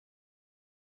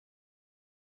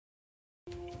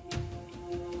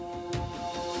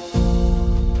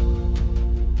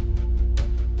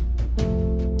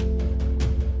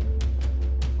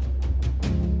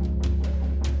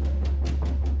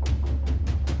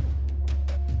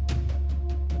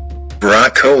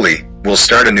Kohli will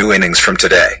start a new innings from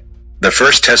today. The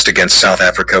first test against South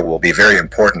Africa will be very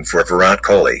important for Virat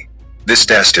Kohli. This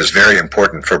test is very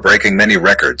important for breaking many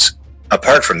records.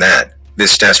 Apart from that,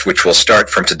 this test which will start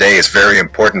from today is very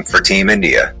important for Team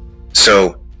India.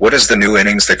 So, what is the new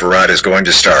innings that Virat is going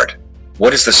to start?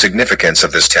 What is the significance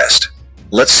of this test?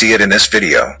 Let's see it in this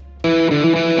video.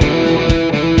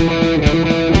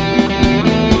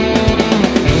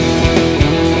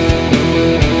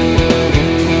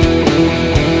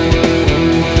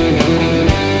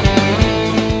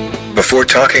 Before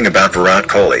talking about Virat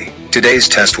Kohli, today's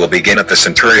test will begin at the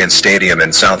Centurion Stadium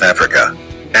in South Africa.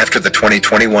 After the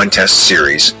 2021 Test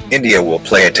Series, India will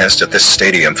play a test at this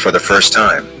stadium for the first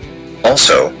time.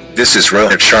 Also, this is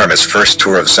Rohit Sharma's first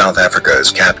tour of South Africa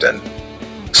as captain.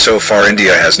 So far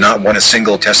India has not won a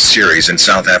single Test Series in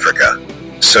South Africa.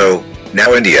 So,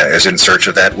 now India is in search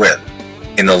of that win.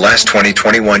 In the last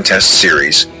 2021 Test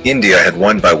Series, India had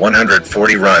won by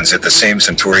 140 runs at the same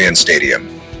Centurion Stadium.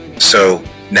 So,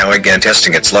 now again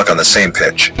testing its luck on the same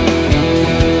pitch.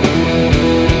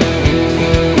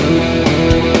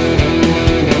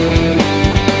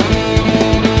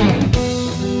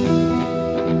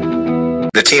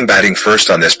 The team batting first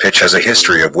on this pitch has a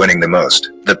history of winning the most.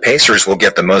 The Pacers will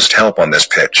get the most help on this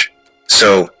pitch.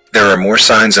 So, there are more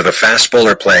signs of a fast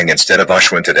bowler playing instead of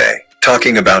Ashwin today.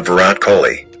 Talking about Virat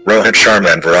Kohli, Rohit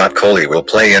Sharma and Virat Kohli will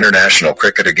play international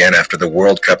cricket again after the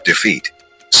World Cup defeat.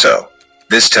 So,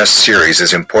 this test series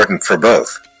is important for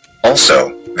both.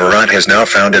 Also, Virat has now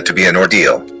found it to be an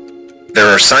ordeal. There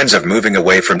are signs of moving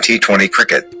away from T20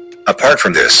 cricket. Apart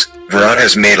from this, Virat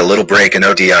has made a little break in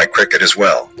ODI cricket as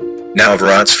well. Now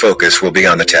Virat's focus will be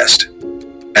on the test.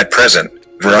 At present,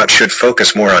 Virat should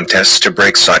focus more on tests to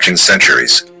break Sachin's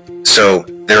centuries. So,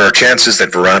 there are chances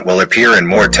that Virat will appear in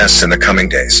more tests in the coming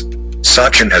days.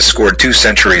 Sachin has scored 2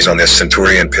 centuries on this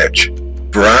Centurion pitch.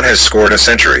 Virat has scored a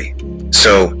century.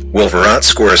 So, will Virat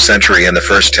score a century in the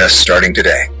first test starting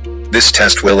today? This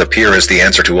test will appear as the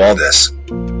answer to all this.